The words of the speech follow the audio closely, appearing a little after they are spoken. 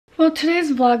Well,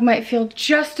 today's vlog might feel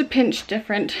just a pinch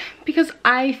different because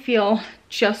I feel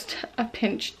just a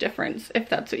pinch difference, if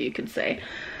that's what you could say.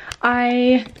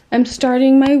 I am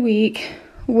starting my week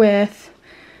with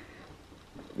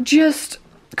just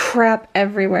crap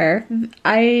everywhere.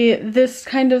 This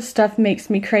kind of stuff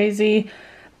makes me crazy,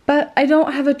 but I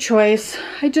don't have a choice.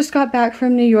 I just got back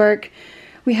from New York.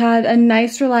 We had a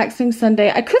nice relaxing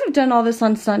Sunday. I could have done all this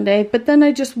on Sunday, but then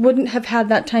I just wouldn't have had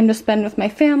that time to spend with my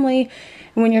family.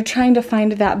 And when you're trying to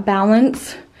find that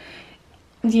balance,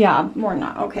 yeah, we're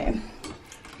not, okay.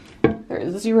 There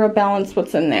is zero balance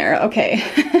what's in there, okay.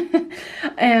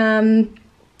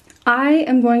 I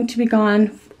am going to be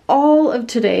gone all of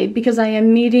today because I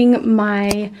am meeting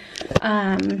my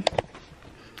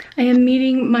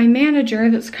manager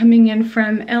that's coming in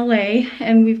from LA,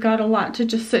 and we've got a lot to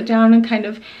just sit down and kind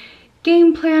of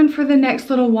game plan for the next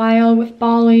little while with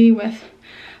Bali, with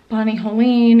Bonnie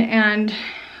Hoellein, and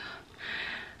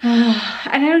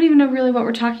I don't even know really what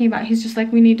we're talking about. He's just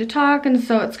like, we need to talk, and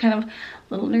so it's kind of a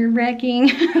little nerve-wracking,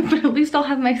 but at least I'll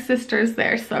have my sisters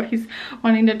there, so he's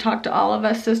wanting to talk to all of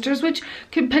us sisters, which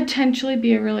could potentially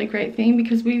be a really great thing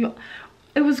because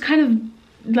it was kind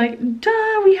of like,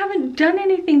 duh, we haven't done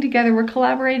anything together. We're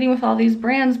collaborating with all these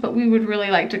brands, but we would really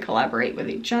like to collaborate with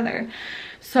each other.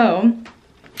 So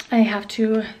I have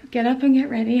to get up and get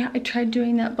ready. I tried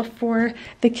doing that before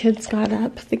the kids got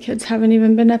up. The kids haven't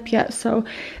even been up yet. So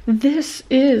this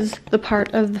is the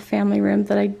part of the family room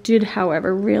that I did,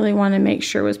 however, really want to make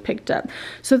sure was picked up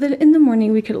so that in the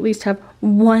morning we could at least have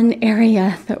one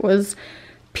area that was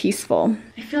peaceful.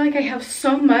 I feel like I have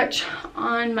so much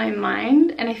on my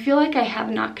mind, and I feel like I have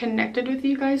not connected with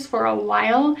you guys for a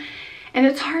while, and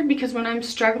it's hard because when I'm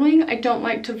struggling, I don't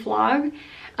like to vlog.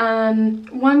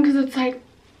 One, because it's like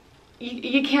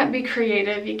you can't be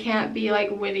creative, you can't be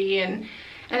like witty, and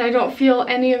I don't feel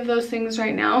any of those things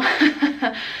right now.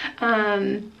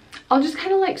 I'll just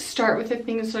kind of like start with the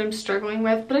things that I'm struggling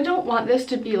with, but I don't want this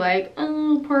to be like,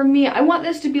 oh, poor me. I want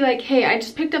this to be like, hey, I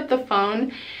just picked up the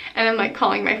phone and I'm like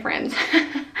calling my friends.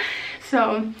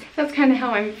 So that's kind of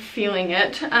how I'm feeling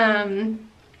it.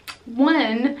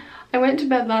 One, I went to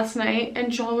bed last night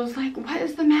and Joel was like, what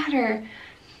is the matter?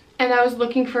 And I was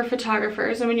looking for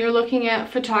photographers, and when you're looking at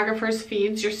photographers'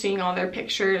 feeds, you're seeing all their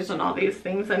pictures and all these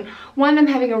things. And one, I'm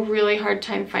having a really hard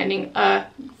time finding a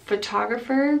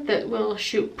photographer that will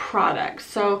shoot products.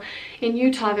 So in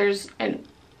Utah, there's a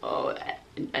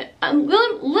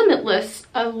limitless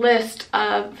list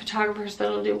of photographers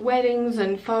that'll do weddings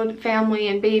and family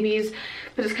and babies,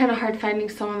 but it's kind of hard finding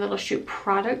someone that'll shoot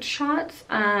product shots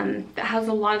that has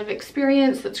a lot of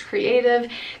experience, that's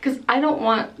creative, because I don't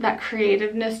want that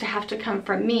creativeness to have to come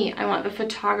from me. I want the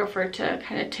photographer to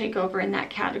kind of take over in that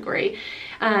category.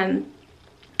 And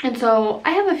so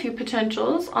I have a few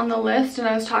potentials on the list, and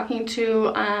I was talking to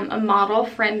a model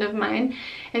friend of mine,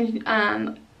 and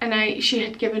she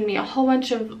had given me a whole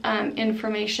bunch of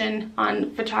information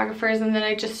on photographers, and then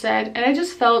I just said, and I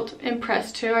just felt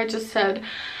impressed too, I just said,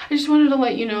 I just wanted to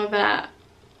let you know that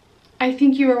I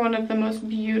think you are one of the most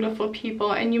beautiful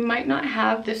people, and you might not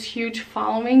have this huge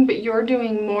following, but you're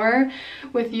doing more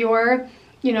with your,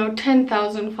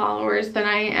 10,000 followers than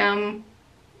I am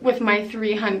with my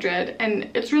 300, and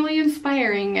it's really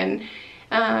inspiring,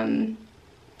 and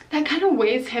that kind of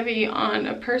weighs heavy on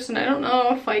a person. I don't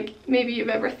know if like maybe you've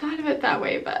ever thought of it that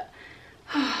way, but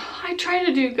I try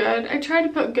to do good. I try to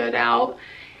put good out.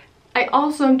 I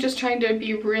also am just trying to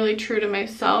be really true to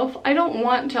myself. I don't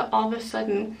want to all of a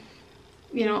sudden,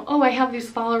 oh, I have these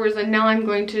followers and now I'm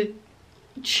going to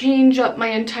change up my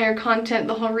entire content,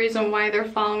 the whole reason why they're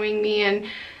following me,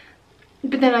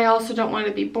 but then I also don't want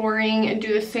to be boring and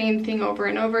do the same thing over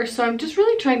and over. So I'm just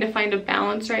really trying to find a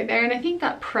balance right there, and I think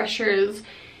that pressure is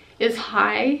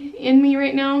high in me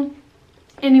right now.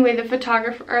 Anyway, the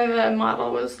photographer or the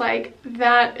model was like,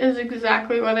 that is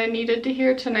exactly what I needed to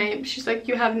hear tonight. She's like,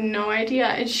 you have no idea.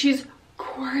 And she's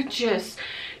gorgeous.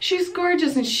 She's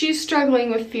gorgeous, and she's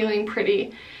struggling with feeling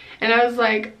pretty. And I was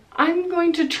like, I'm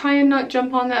going to try and not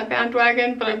jump on that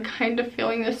bandwagon, but I'm kind of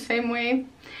feeling the same way.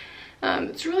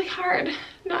 It's really hard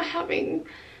not having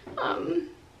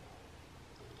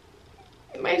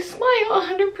my smile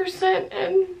 100%,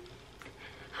 and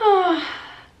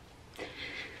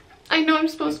I know I'm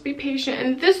supposed to be patient,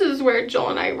 and this is where Joel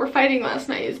and I were fighting last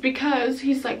night, is because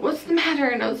he's like, what's the matter?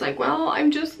 And I was like, well,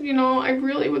 I'm just, I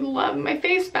really would love my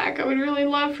face back. I would really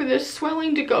love for this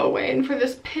swelling to go away and for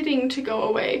this pitting to go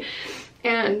away.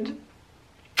 And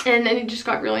then he just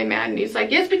got really mad, and he's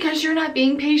like, it's because you're not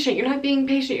being patient. You're not being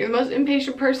patient. You're the most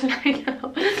impatient person I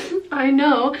know. I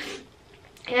know.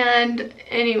 And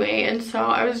anyway, and so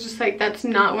I was just like, that's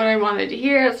not what I wanted to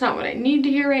hear. That's not what I need to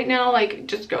hear right now. Like,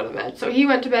 just go to bed. So he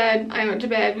went to bed. I went to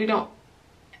bed. We don't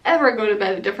ever go to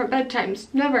bed at different bedtimes.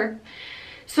 Never.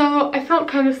 So I felt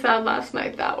kind of sad last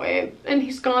night that way. And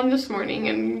he's gone this morning.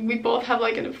 And we both have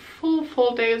like a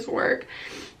full day's work.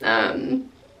 And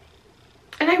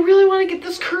I really want to get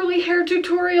this curly hair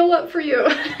tutorial up for you.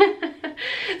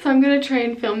 So I'm going to try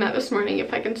and film that this morning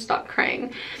if I can stop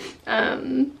crying.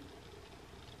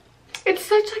 It's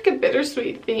such like a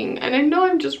bittersweet thing, and I know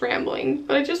I'm just rambling,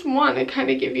 but I just want to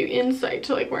kind of give you insight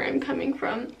to like where I'm coming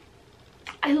from.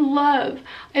 I love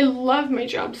my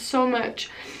job so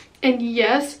much. And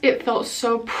yes, it felt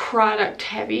so product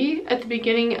heavy at the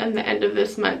beginning and the end of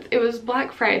this month. It was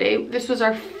Black Friday. This was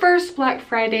our first Black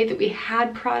Friday that we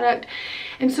had product.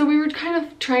 And so we were kind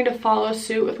of trying to follow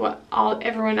suit with what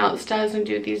everyone else does and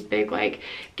do these big like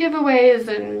giveaways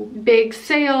and big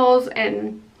sales,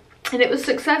 and it was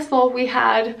successful. We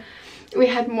had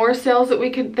more sales than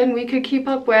we could keep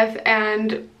up with,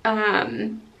 and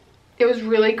it was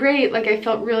really great. Like, I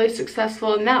felt really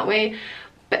successful in that way.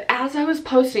 But as I was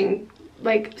posting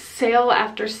like sale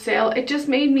after sale, it just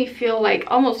made me feel like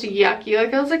almost yucky.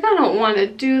 Like, I was like, I don't want to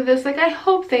do this. Like, I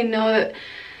hope they know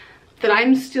that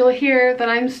I'm still here, that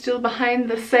I'm still behind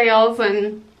the sales.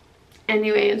 And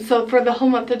anyway, and so for the whole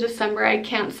month of December, I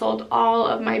canceled all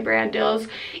of my brand deals,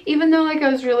 even though like I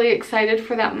was really excited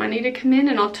for that money to come in,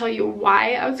 and I'll tell you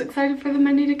why I was excited for the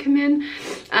money to come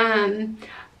in.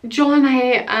 Joel and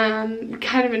I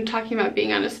kind of been talking about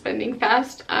being on a spending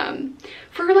fast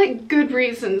for like good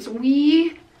reasons.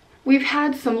 We've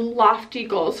had some lofty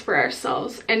goals for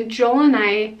ourselves, and Joel and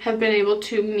I have been able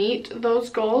to meet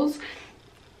those goals,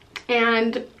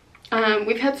 and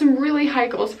we've had some really high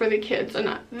goals for the kids.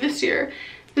 And this year,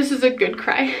 this is a good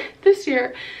cry. This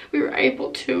year we were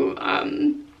able to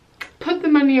put the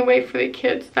money away for the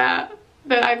kids that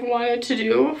I've wanted to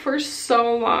do for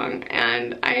so long,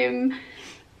 and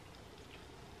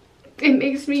it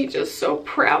makes me just so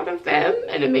proud of them,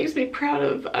 and it makes me proud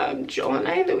of Joel and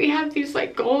I that we have these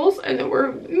like goals and that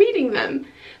we're meeting them.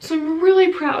 So I'm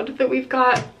really proud that we've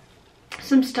got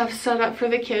some stuff set up for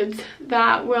the kids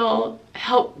that will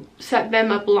help set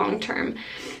them up long term.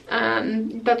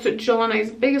 That's what Joel and I's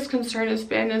biggest concern has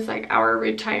been, is like our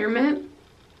retirement.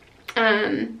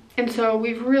 And so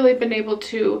we've really been able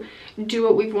to do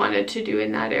what we've wanted to do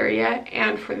in that area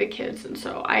and for the kids. And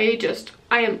so I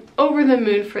am over the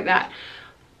moon for that.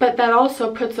 But that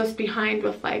also puts us behind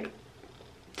with like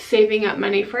saving up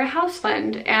money for a house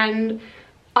fund. And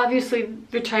obviously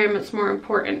retirement's more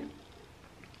important.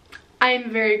 I am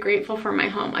very grateful for my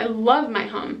home. I love my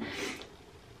home.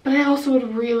 But I also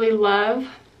would really love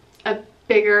a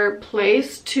bigger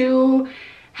place to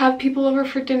have people over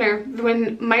for dinner.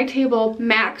 When my table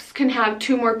max can have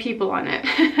 2 more people on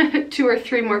it, 2 or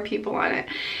 3 more people on it.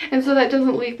 And so that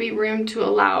doesn't leave me room to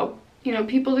allow, you know,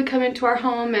 people to come into our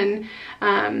home and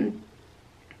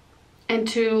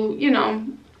to, you know,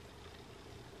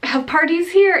 have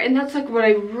parties here. And that's like what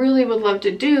I really would love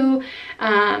to do.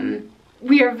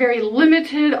 We are very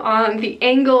limited on the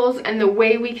angles and the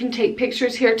way we can take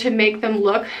pictures here to make them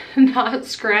look not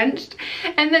scrunched.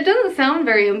 And that doesn't sound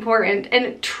very important.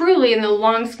 And truly, in the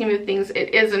long scheme of things,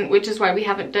 it isn't, which is why we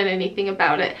haven't done anything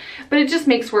about it. But it just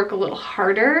makes work a little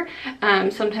harder.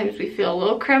 Sometimes we feel a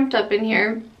little cramped up in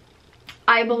here.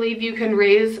 I believe you can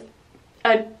raise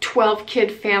a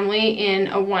 12-kid family in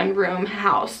a 1-room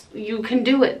house. You can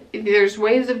do it. There's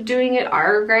ways of doing it.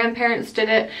 Our grandparents did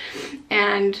it.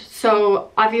 And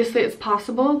so obviously it's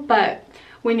possible, but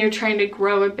when you're trying to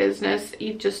grow a business,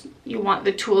 you want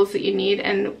the tools that you need,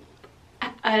 and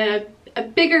a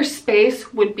bigger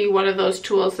space would be one of those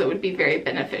tools that would be very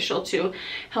beneficial to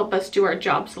help us do our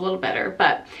jobs a little better.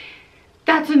 But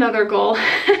that's another goal.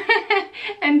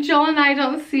 And Joel and I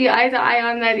don't see eye to eye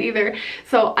on that either.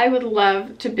 So I would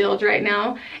love to build right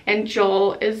now. And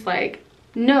Joel is like,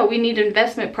 no, we need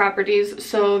investment properties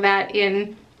so that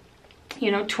in,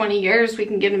 you know, 20 years we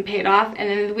can get them paid off. And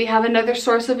then we have another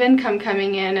source of income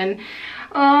coming in. And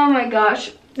oh my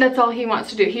gosh, that's all he wants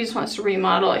to do. He just wants to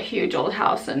remodel a huge old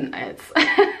house. And it's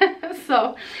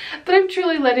so, but I'm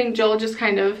truly letting Joel just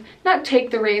kind of not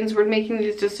take the reins. We're making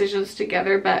these decisions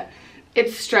together, but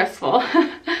it's stressful.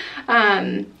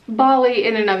 Bali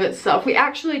in and of itself, we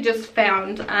actually just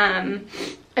found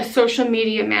a social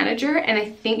media manager, and I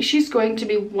think she's going to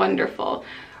be wonderful.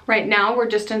 Right now we're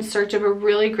just in search of a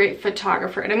really great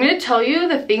photographer, and I'm going to tell you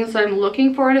the things that I'm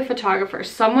looking for in a photographer.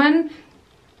 Someone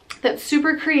that's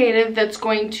super creative, that's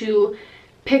going to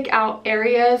pick out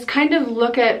areas, kind of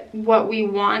look at what we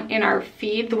want in our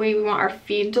feed, the way we want our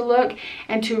feed to look,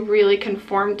 and to really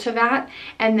conform to that.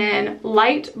 And then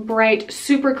light, bright,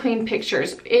 super clean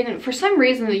pictures. And for some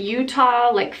reason, the Utah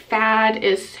like fad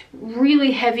is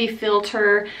really heavy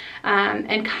filter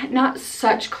and not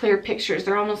such clear pictures.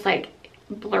 They're almost like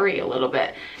blurry a little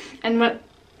bit. And what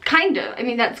I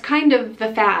mean, that's kind of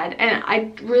the fad, and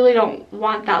I really don't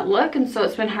want that look, and so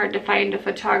it's been hard to find a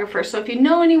photographer. So if you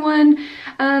know anyone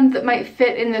that might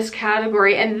fit in this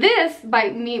category, and this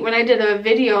by me, when I did a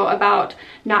video about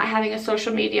not having a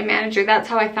social media manager, that's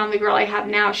how I found the girl I have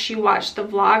now. She watched the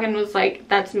vlog and was like,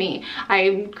 that's me.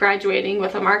 I'm graduating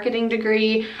with a marketing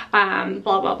degree, blah,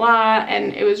 blah, blah,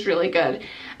 and it was really good.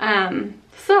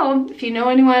 So if you know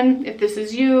anyone, if this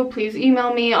is you, please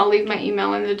email me. I'll leave my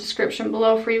email in the description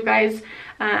below for you guys.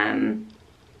 But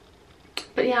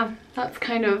yeah, that's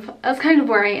kind of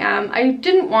where I am. I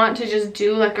didn't want to just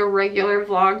do like a regular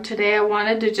vlog today. I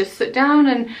wanted to just sit down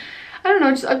and, I don't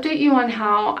know, just update you on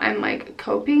how I'm like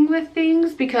coping with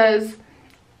things, because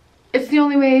it's the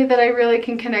only way that I really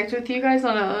can connect with you guys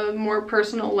on a more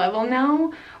personal level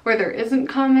now, where there isn't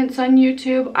comments on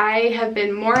YouTube. I have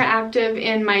been more active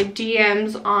in my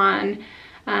DMs on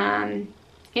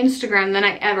Instagram than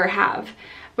I ever have,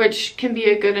 which can be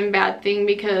a good and bad thing,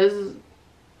 because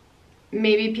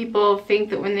maybe people think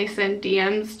that when they send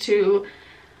DMs to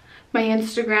my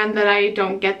Instagram that I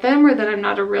don't get them, or that I'm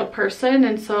not a real person,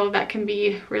 and so that can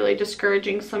be really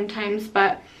discouraging sometimes.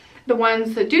 But the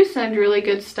ones that do send really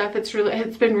good stuff, it's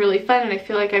been really fun, and I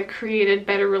feel like I've created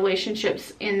better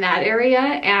relationships in that area.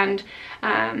 And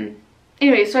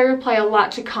anyway, so I reply a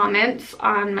lot to comments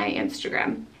on my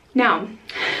Instagram. Now,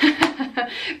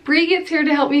 Bree gets here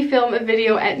to help me film a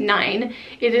video at 9.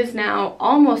 It is now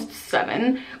almost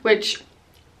 7, which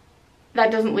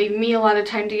that doesn't leave me a lot of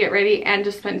time to get ready and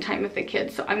to spend time with the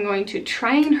kids. So I'm going to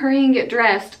try and hurry and get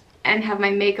dressed and have my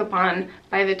makeup on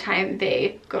by the time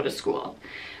they go to school,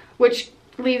 which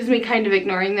leaves me kind of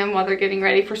ignoring them while they're getting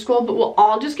ready for school, but we'll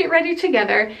all just get ready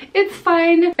together. It's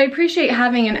fine. I appreciate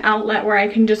having an outlet where I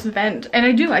can just vent, and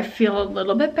I do. I feel a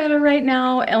little bit better right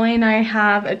now. Ellie and I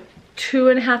have a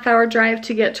 2.5-hour drive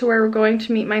to get to where we're going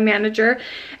to meet my manager,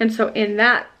 and so in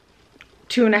that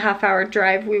 2.5-hour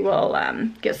drive we will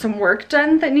get some work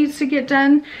done that needs to get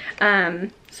done.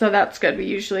 So that's good. We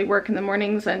usually work in the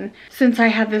mornings, and since I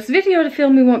have this video to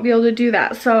film, we won't be able to do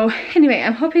that. So anyway,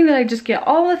 I'm hoping that I just get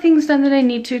all the things done that I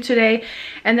need to today,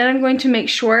 and then I'm going to make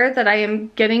sure that I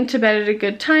am getting to bed at a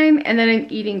good time and that I'm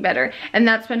eating better. And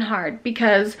that's been hard,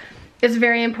 because it's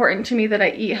very important to me that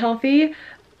I eat healthy,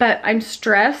 but I'm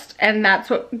stressed, and that's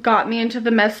what got me into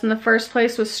the mess in the first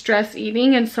place, was stress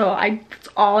eating. And so that's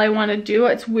all I want to do.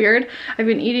 It's weird. I've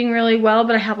been eating really well,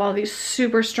 but I have all these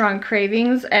super strong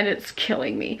cravings, and it's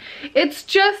killing me. It's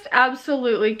just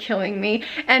absolutely killing me.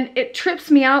 And it trips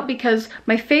me out because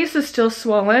my face is still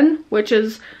swollen, which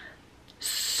is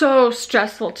so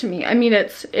stressful to me. I mean,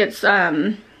 it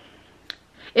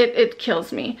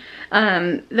kills me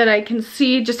that I can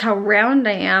see just how round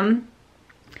I am,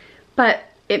 but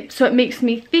so it makes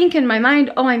me think in my mind,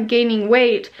 oh, I'm gaining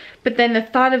weight. But then the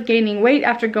thought of gaining weight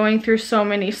after going through so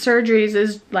many surgeries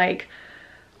is like,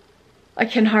 I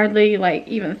can hardly like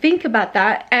even think about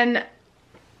that. And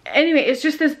anyway, it's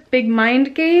just this big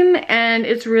mind game, and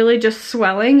it's really just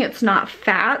swelling. It's not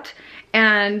fat,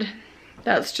 and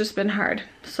that's just been hard.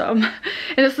 So, and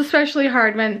it's especially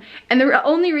hard when, and the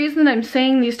only reason I'm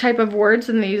saying these type of words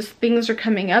and these things are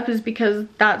coming up is because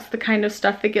that's the kind of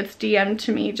stuff that gets DM'd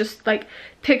to me. Just like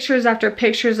pictures after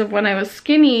pictures of when I was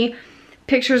skinny,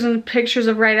 pictures and pictures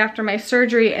of right after my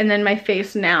surgery, and then my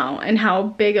face now and how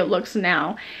big it looks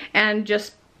now. And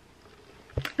just,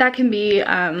 that can be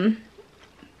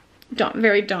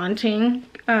very daunting.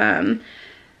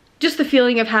 Just the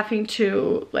feeling of having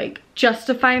to like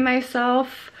justify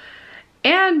myself,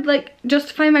 and like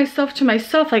justify myself to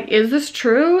myself, like, is this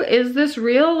true? Is this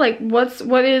real? Like,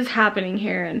 what is happening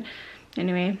here? And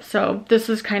anyway, so this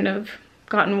has kind of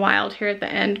gotten wild here at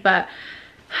the end, but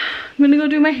I'm gonna go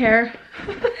do my hair.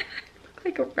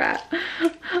 Like a rat.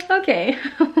 Okay.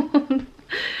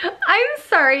 I'm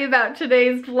sorry about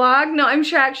today's vlog. No, I'm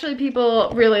sure actually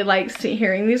people really like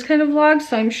hearing these kind of vlogs,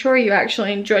 so I'm sure you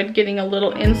actually enjoyed getting a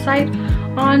little insight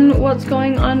on what's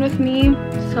going on with me.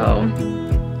 So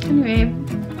anyway,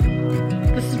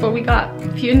 this is what we got.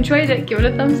 If you enjoyed it, give it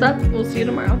a thumbs up. We'll see you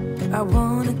tomorrow. I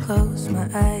wanna close my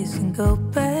eyes and go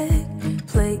back,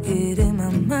 play it in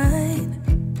my mind.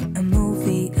 A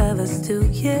movie of us two,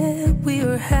 yeah, we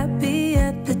were happy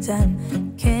at the time.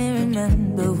 Can't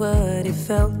remember what it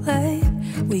felt like.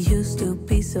 We used to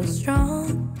be so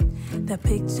strong. That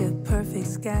picture perfect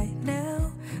sky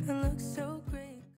now.